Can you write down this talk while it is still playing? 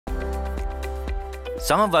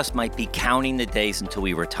Some of us might be counting the days until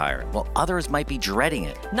we retire, while others might be dreading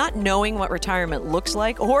it. Not knowing what retirement looks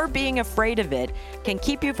like or being afraid of it can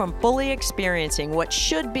keep you from fully experiencing what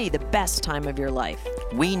should be the best time of your life.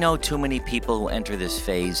 We know too many people who enter this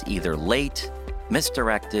phase either late,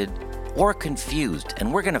 misdirected, or confused,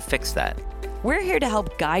 and we're going to fix that. We're here to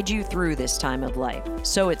help guide you through this time of life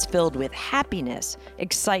so it's filled with happiness,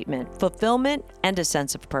 excitement, fulfillment, and a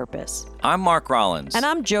sense of purpose. I'm Mark Rollins. And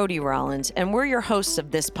I'm Jody Rollins, and we're your hosts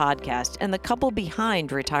of this podcast and the couple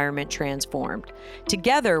behind Retirement Transformed.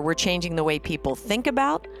 Together, we're changing the way people think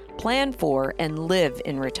about, plan for, and live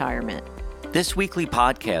in retirement. This weekly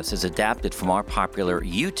podcast is adapted from our popular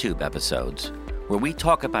YouTube episodes, where we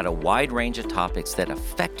talk about a wide range of topics that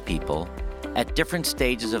affect people at different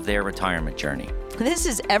stages of their retirement journey. This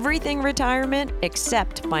is everything retirement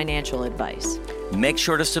except financial advice. Make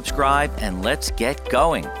sure to subscribe and let's get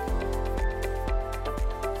going.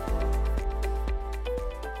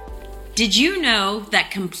 Did you know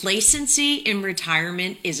that complacency in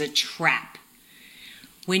retirement is a trap?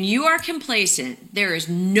 When you are complacent, there is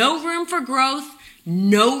no room for growth,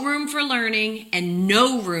 no room for learning, and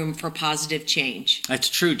no room for positive change. That's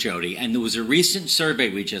true, Jody. And there was a recent survey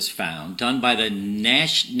we just found done by the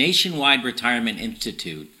Nationwide Retirement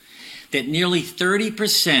Institute that nearly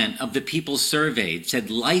 30% of the people surveyed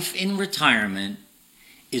said life in retirement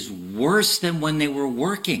is worse than when they were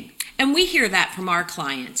working. And we hear that from our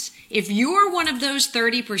clients. If you're one of those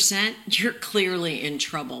 30%, you're clearly in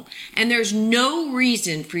trouble. And there's no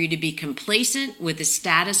reason for you to be complacent with the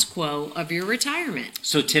status quo of your retirement.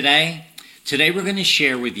 So today we're going to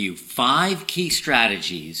share with you 5 key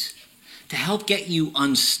strategies to help get you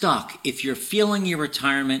unstuck if you're feeling your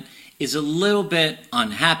retirement is a little bit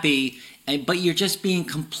unhappy, but you're just being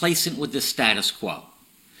complacent with the status quo.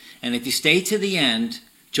 And if you stay to the end,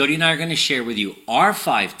 Jody and I are going to share with you our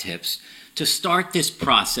 5 tips to start this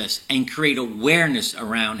process and create awareness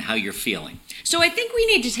around how you're feeling. So I think we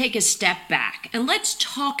need to take a step back and let's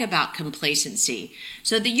talk about complacency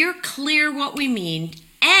so that you're clear what we mean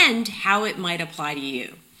and how it might apply to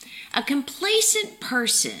you. A complacent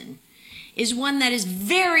person is one that is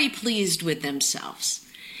very pleased with themselves.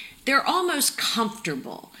 They're almost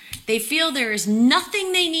comfortable. They feel there is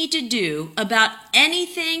nothing they need to do about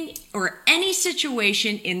anything or any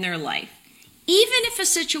situation in their life, even if a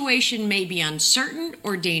situation may be uncertain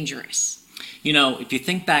or dangerous. You know, if you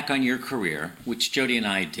think back on your career, which Jody and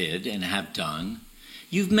I did and have done,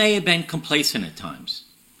 you may have been complacent at times.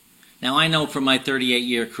 Now, I know from my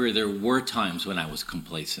 38-year career, there were times when I was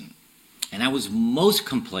complacent. And I was most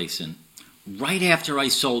complacent right after I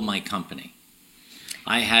sold my company.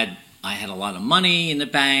 I had a lot of money in the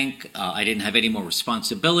bank. I didn't have any more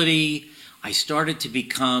responsibility. I started to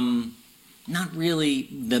become not really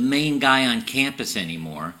the main guy on campus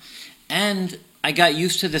anymore. And I got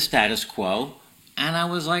used to the status quo. And I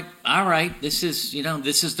was like, all right, this is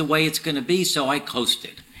the way it's going to be. So I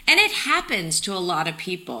coasted. And it happens to a lot of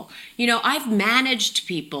people. You know, I've managed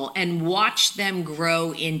people and watched them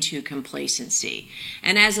grow into complacency.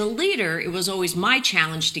 And as a leader, it was always my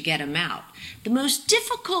challenge to get them out. The most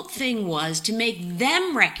difficult thing was to make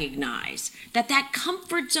them recognize that that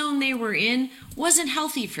comfort zone they were in wasn't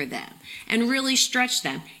healthy for them and really stretch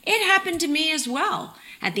them. It happened to me as well.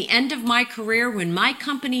 At the end of my career, when my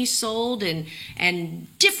company sold and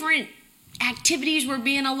different activities were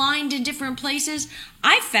being aligned in different places,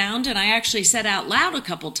 I found, and I actually said out loud a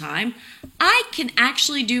couple times, I can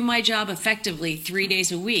actually do my job effectively 3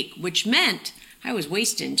 days a week, which meant I was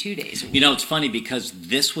wasting 2 days a week. You know, it's funny because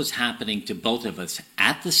this was happening to both of us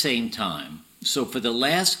at the same time. So for the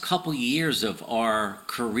last couple years of our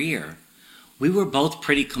career, we were both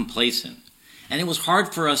pretty complacent. And it was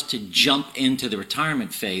hard for us to jump into the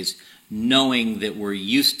retirement phase knowing that we're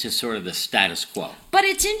used to sort of the status quo. But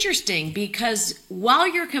it's interesting because while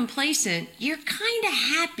you're complacent, you're kind of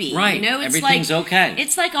happy. Right. You know, it's everything's okay.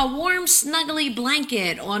 It's like a warm, snuggly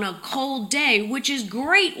blanket on a cold day, which is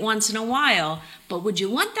great once in a while. But would you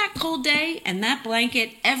want that cold day and that blanket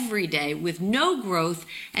every day with no growth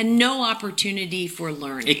and no opportunity for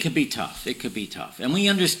learning? It could be tough. It could be tough. And we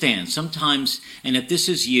understand sometimes, and if this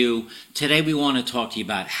is you, today we want to talk to you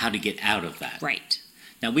about how to get out of that. Right.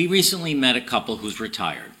 Now, we recently met a couple who's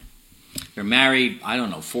retired. They're married,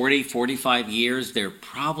 40, 45 years. They're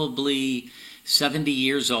probably 70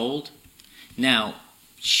 years old. Now,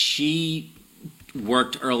 she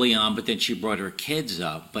worked early on, but then she brought her kids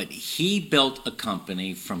up. But he built a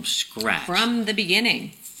company from scratch. From the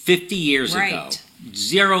beginning. 50 years ago. Right.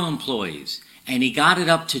 0 employees. And he got it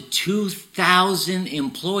up to 2,000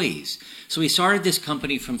 employees. So he started this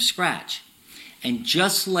company from scratch. And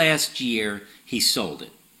just last year, he sold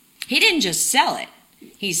it. He didn't just sell it.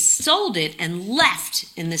 He sold it and left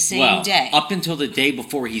in the same day. Up until the day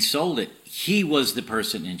before he sold it, he was the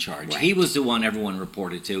person in charge. Right. He was the one everyone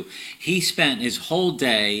reported to. He spent his whole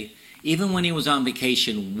day, even when he was on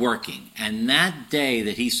vacation, working. And that day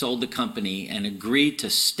that he sold the company and agreed to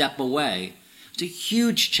step away, it's a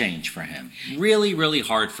huge change for him. Really, really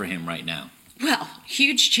hard for him right now. Well,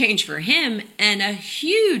 huge change for him and a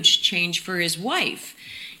huge change for his wife.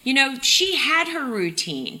 You know, she had her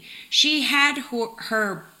routine. She had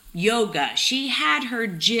her yoga. She had her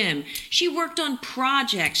gym. She worked on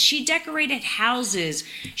projects. She decorated houses.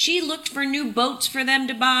 She looked for new boats for them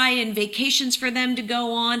to buy and vacations for them to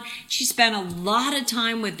go on. She spent a lot of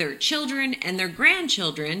time with their children and their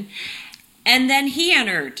grandchildren. And then he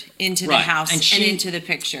entered into the house and into the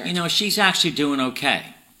picture. You know, she's actually doing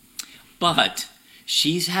okay. But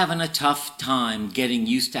she's having a tough time getting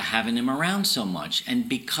used to having him around so much. And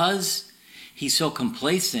because he's so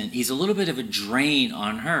complacent, he's a little bit of a drain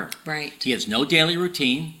on her. Right. He has no daily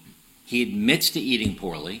routine. He admits to eating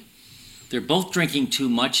poorly. They're both drinking too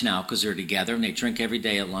much now because they're together, and they drink every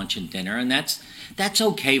day at lunch and dinner. And that's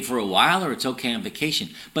okay for a while, or it's okay on vacation,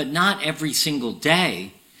 but not every single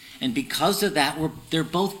day. And because of that, they're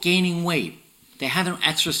both gaining weight. They haven't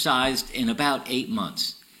exercised in about 8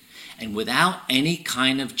 months. And without any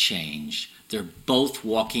kind of change, they're both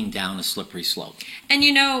walking down a slippery slope. And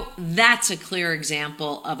you know, that's a clear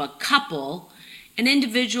example of a couple, an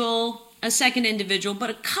individual, a second individual, but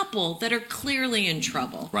a couple that are clearly in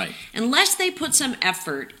trouble. Right. Unless they put some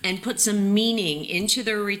effort and put some meaning into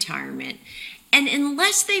their retirement, and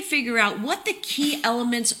unless they figure out what the key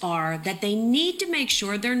elements are that they need to make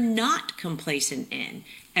sure they're not complacent in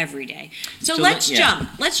every day. So let's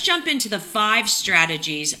jump into the 5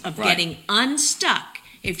 strategies of getting unstuck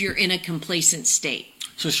if you're in a complacent state.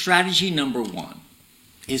 So strategy number 1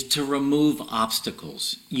 is to remove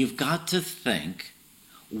obstacles. You've got to think,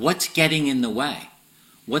 what's getting in the way?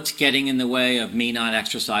 What's getting in the way of me not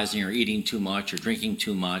exercising or eating too much or drinking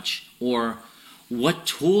too much? Or what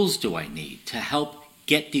tools do I need to help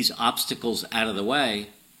get these obstacles out of the way?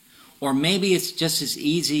 Or maybe it's just as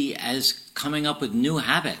easy as coming up with new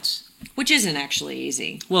habits. Which isn't actually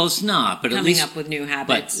easy. Well, it's not, but at least coming up with new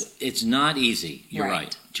habits. But it's not easy. You're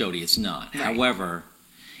right, Jody, it's not. Right. However,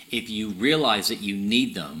 if you realize that you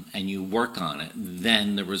need them and you work on it,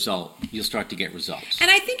 then you'll start to get results. And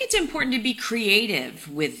I think it's important to be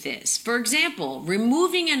creative with this. For example,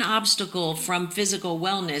 removing an obstacle from physical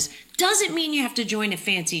wellness doesn't mean you have to join a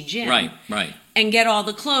fancy gym. Right. And get all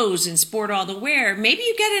the clothes and sport all the wear. Maybe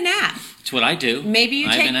you get an app. That's what I do. Maybe you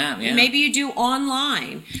have an app, yeah. Maybe you do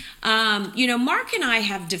online. You know, Mark and I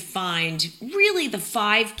have defined really the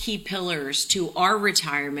 5 key pillars to our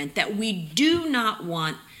retirement that we do not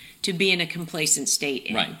want to be in a complacent state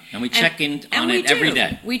in. Right. And we check in on it every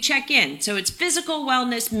day. We check in. So it's physical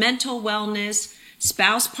wellness, mental wellness,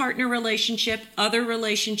 spouse-partner relationship, other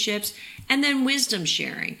relationships, and then wisdom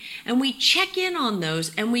sharing. And we check in on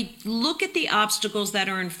those and we look at the obstacles that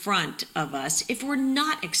are in front of us if we're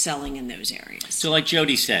not excelling in those areas. So like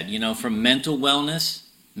Jody said, you know, for mental wellness,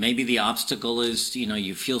 maybe the obstacle is, you know,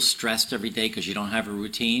 you feel stressed every day because you don't have a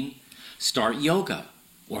routine. Start yoga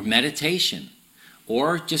or meditation.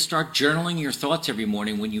 Or just start journaling your thoughts every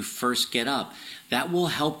morning when you first get up. That will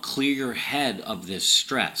help clear your head of this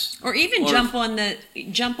stress. Or even jump on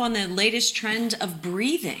the latest trend of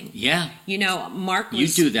breathing. Yeah. You know, Mark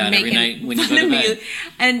was You do that every night when you go to bed.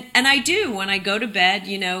 And I do when I go to bed,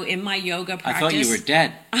 you know, in my yoga practice. I thought you were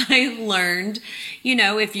dead. I learned, you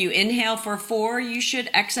know, if you inhale for 4, you should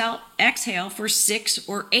exhale for 6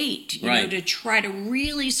 or 8, you know, to try to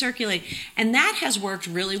really circulate. And that has worked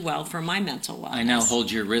really well for my mental wellness. I now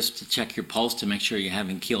hold your wrist to check your pulse to make sure you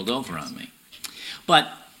haven't keeled over on me. But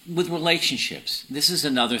with relationships, this is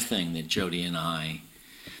another thing that Jody and I,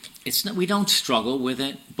 we don't struggle with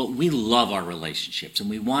it, but we love our relationships and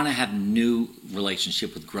we want to have new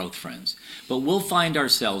relationship with growth friends. But we'll find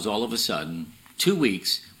ourselves all of a sudden 2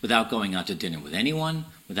 weeks without going out to dinner with anyone,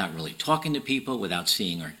 without really talking to people, without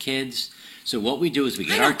seeing our kids. So what we do is we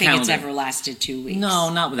get our calendar. I don't think it's ever lasted 2 weeks.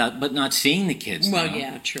 No, not seeing the kids. Well, no.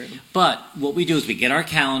 yeah, true. But what we do is we get our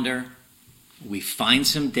calendar, we find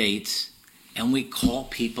some dates, and we call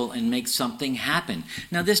people and make something happen.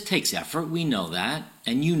 Now, this takes effort. We know that,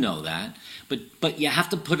 and you know that. But you have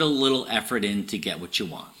to put a little effort in to get what you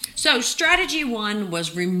want. So strategy 1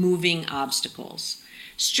 was removing obstacles.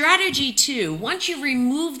 Strategy 2, once you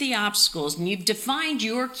remove the obstacles and you've defined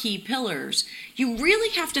your key pillars, you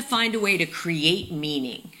really have to find a way to create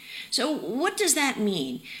meaning. So what does that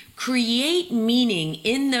mean? Create meaning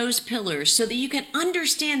in those pillars so that you can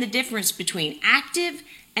understand the difference between active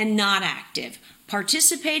and not active,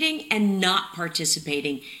 participating and not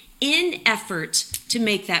participating in efforts to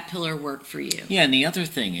make that pillar work for you. Yeah, and the other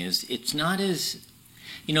thing is, it's not as,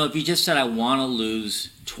 if you just said, I want to lose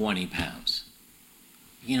 20 pounds,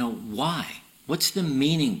 why? What's the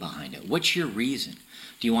meaning behind it? What's your reason?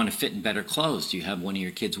 Do you want to fit in better clothes? Do you have one of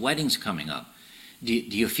your kids' weddings coming up? Do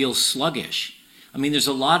you feel sluggish? I mean, there's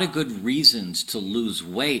a lot of good reasons to lose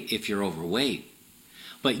weight if you're overweight.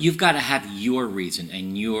 But you've got to have your reason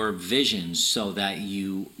and your vision so that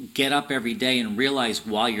you get up every day and realize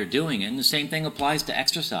while you're doing it. And the same thing applies to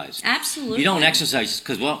exercise. Absolutely. You don't exercise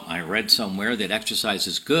because, I read somewhere that exercise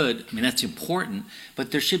is good. I mean, that's important,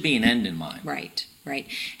 but there should be an end in mind. Right.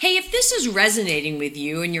 Hey, if this is resonating with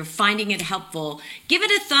you and you're finding it helpful, give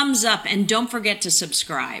it a thumbs up and don't forget to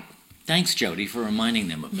subscribe. Thanks, Jody, for reminding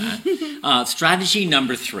them of that. Strategy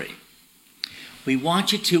number 3. We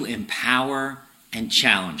want you to empower and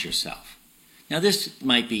challenge yourself. Now, this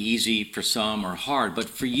might be easy for some or hard, but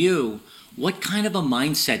for you, what kind of a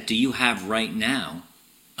mindset do you have right now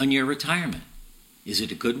on your retirement? Is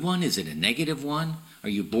it a good one? Is it a negative one? Are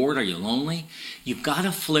you bored? Are you lonely? You've got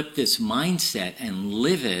to flip this mindset and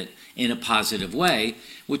live it in a positive way,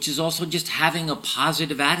 which is also just having a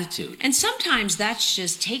positive attitude. And sometimes that's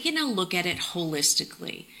just taking a look at it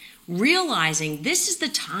holistically, realizing this is the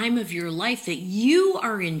time of your life that you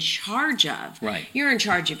are in charge of. Right. You're in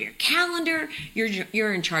charge of your calendar.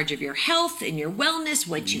 You're in charge of your health and your wellness,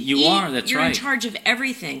 what you eat. You are, that's You're right. in charge of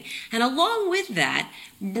everything. And along with that,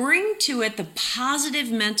 bring to it the positive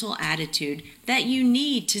mental attitude that you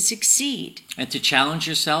need to succeed. And to challenge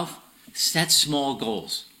yourself, set small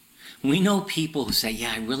goals. We know people who say,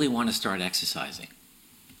 I really want to start exercising.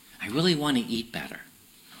 I really want to eat better.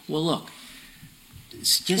 Well, look,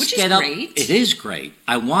 just Which get is up. great. It is great.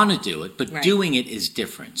 I want to do it, but Right. doing it is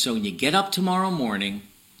different. So when you get up tomorrow morning,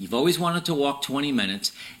 you've always wanted to walk 20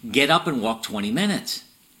 minutes, get up and walk 20 minutes.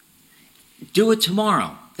 Do it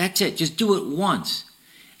tomorrow. That's it. Just do it once.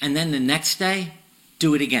 And then the next day,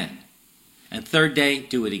 do it again. And third day,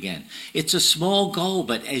 do it again. It's a small goal,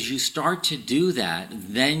 but as you start to do that,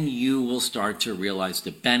 then you will start to realize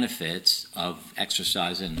the benefits of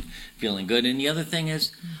exercise and feeling good. And the other thing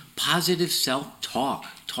is positive self-talk.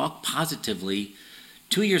 Talk positively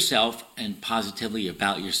to yourself and positively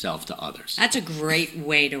about yourself to others. That's a great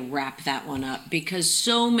way to wrap that one up because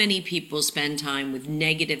so many people spend time with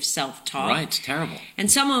negative self-talk. Right, it's terrible.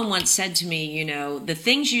 And someone once said to me, the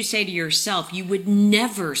things you say to yourself, you would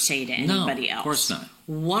never say to anybody else. Of course not.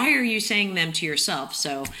 Why are you saying them to yourself?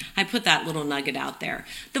 So I put that little nugget out there.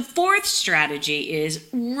 The 4th strategy is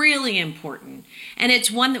really important, and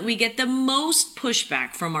it's one that we get the most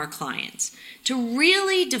pushback from our clients, to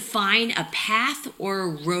really define a path or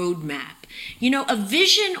a roadmap. A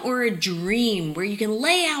vision or a dream where you can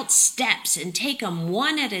lay out steps and take them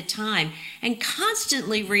one at a time and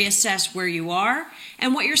constantly reassess where you are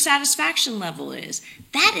and what your satisfaction level is.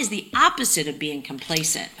 That is the opposite of being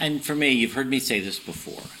complacent. And for me, you've heard me say this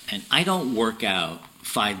before, and I don't work out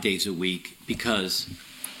 5 days a week because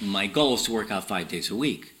my goal is to work out 5 days a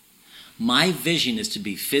week. My vision is to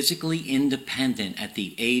be physically independent at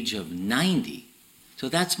the age of 90. So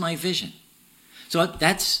that's my vision. So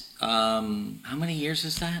that's, how many years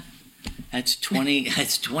is that? That's 20.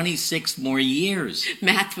 That's 26 more years.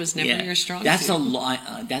 Math was never your strong That's suit. a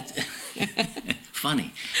lot. That's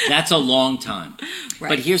funny. That's a long time. Right.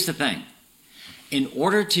 But here's the thing. In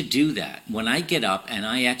order to do that, when I get up and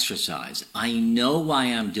I exercise, I know why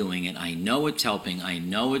I'm doing it. I know it's helping. I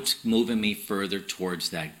know it's moving me further towards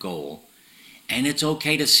that goal. And it's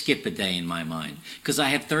okay to skip a day in my mind because I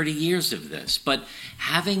have 30 years of this. But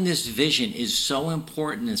having this vision is so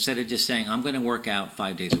important instead of just saying, I'm going to work out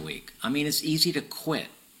 5 days a week. I mean, it's easy to quit.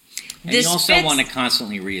 And you also want to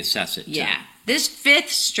constantly reassess it, too. Yeah. This 5th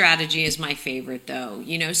strategy is my favorite, though.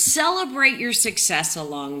 Celebrate your success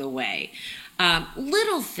along the way.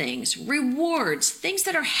 Little things, rewards, things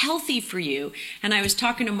that are healthy for you. And I was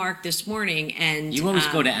talking to Mark this morning, and You always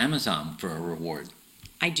go to Amazon for a reward.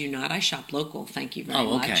 I do not. I shop local. Thank you very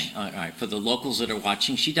Oh, much. okay. All right. For the locals that are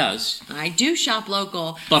watching, she does. I do shop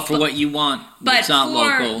local. But for what you want, it's not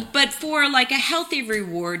local. But for like a healthy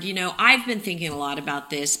reward, I've been thinking a lot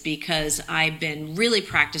about this because I've been really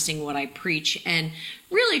practicing what I preach and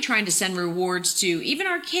really trying to send rewards to even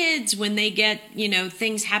our kids when they get,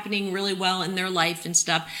 things happening really well in their life and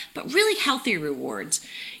stuff, but really healthy rewards.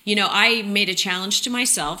 I made a challenge to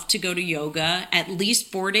myself to go to yoga at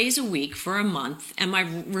least 4 days a week for a month. And my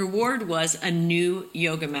reward was a new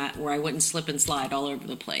yoga mat where I wouldn't slip and slide all over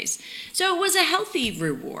the place. So it was a healthy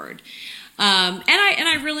reward. And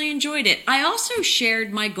I really enjoyed it. I also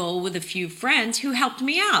shared my goal with a few friends who helped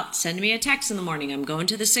me out. Send me a text in the morning. I'm going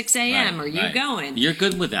to the 6 a.m. Are you going? You're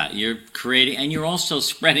good with that. You're creating, and you're also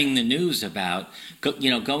spreading the news about,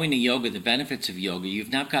 going to yoga, the benefits of yoga. You've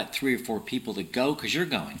now got 3 or 4 people to go because you're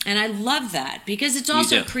going. And I love that because it's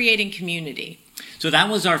also creating community. So that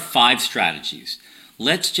was our 5 strategies.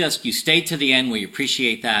 You stay to the end. We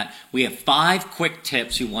appreciate that. We have 5 quick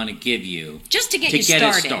tips we want to give you just to get it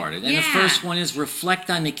started. And the first one is reflect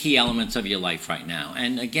on the key elements of your life right now.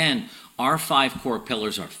 And again, our 5 core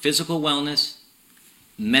pillars are physical wellness,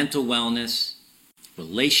 mental wellness,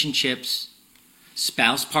 relationships,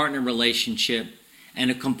 spouse-partner relationship, and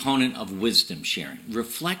a component of wisdom sharing.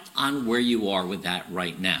 Reflect on where you are with that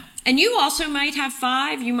right now. And you also might have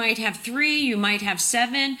 5, you might have 3, you might have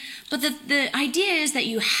 7, but the idea is that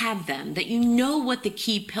you have them, that you know what the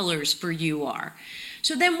key pillars for you are.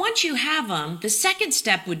 So then once you have them, the second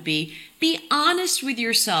step would be honest with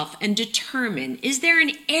yourself and determine, is there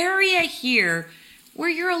an area here where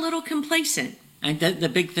you're a little complacent? And the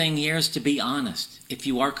big thing here is to be honest. If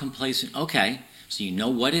you are complacent, okay, so you know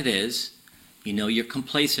what it is. You know you're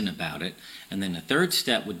complacent about it. And then the third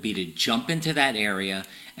step would be to jump into that area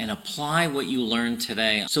and apply what you learned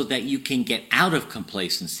today so that you can get out of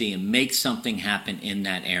complacency and make something happen in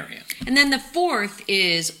that area. And then the fourth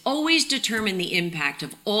is always determine the impact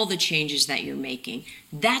of all the changes that you're making.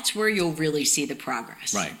 That's where you'll really see the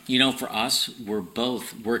progress. Right. For us, we're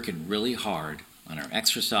both working really hard on our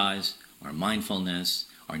exercise, our mindfulness,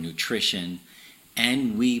 our nutrition,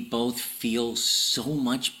 and we both feel so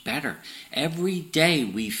much better. Every day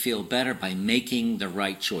we feel better by making the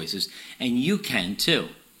right choices. And you can too.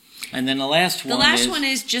 And then the last one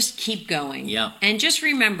is just keep going. Yeah. And just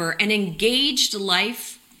remember, an engaged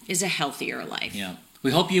life is a healthier life. Yeah.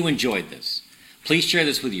 We hope you enjoyed this. Please share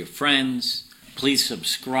this with your friends. Please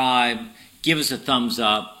subscribe. Give us a thumbs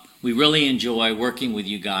up. We really enjoy working with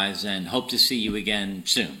you guys and hope to see you again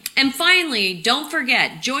soon. And finally, don't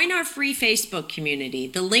forget, join our free Facebook community.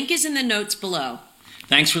 The link is in the notes below.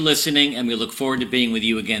 Thanks for listening, and we look forward to being with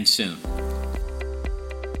you again soon.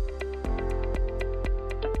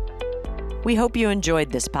 We hope you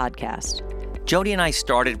enjoyed this podcast. Jody and I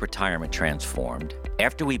started Retirement Transformed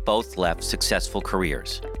after we both left successful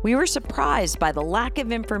careers. We were surprised by the lack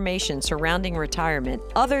of information surrounding retirement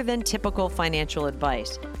other than typical financial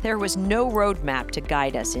advice. There was no roadmap to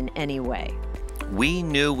guide us in any way. We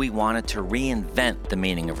knew we wanted to reinvent the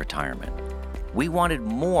meaning of retirement. We wanted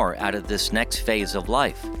more out of this next phase of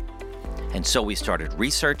life. And so we started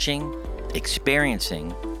researching,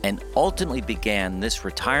 experiencing, and ultimately began this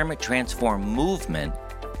Retirement Transform movement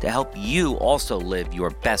to help you also live your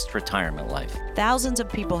best retirement life. Thousands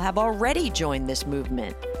of people have already joined this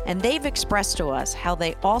movement, and they've expressed to us how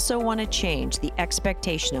they also want to change the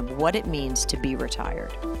expectation of what it means to be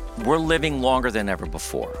retired. We're living longer than ever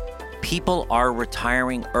before. People are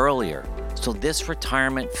retiring earlier, so this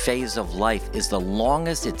retirement phase of life is the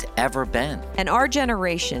longest it's ever been. And our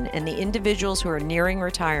generation and the individuals who are nearing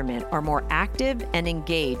retirement are more active and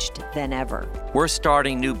engaged than ever. We're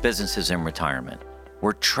starting new businesses in retirement.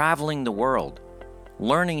 We're traveling the world,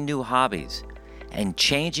 learning new hobbies, and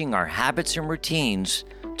changing our habits and routines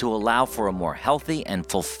to allow for a more healthy and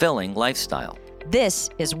fulfilling lifestyle. This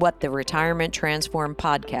is what the Retirement Transform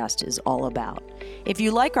podcast is all about. If you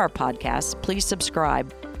like our podcast, please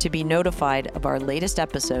subscribe to be notified of our latest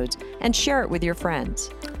episodes and share it with your friends.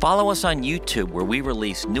 Follow us on YouTube, where we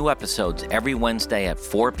release new episodes every Wednesday at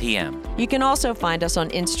 4 p.m. You can also find us on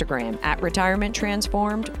Instagram at Retirement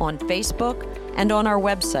Transformed, on Facebook, and on our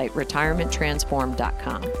website,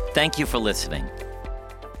 retirementtransformed.com. Thank you for listening.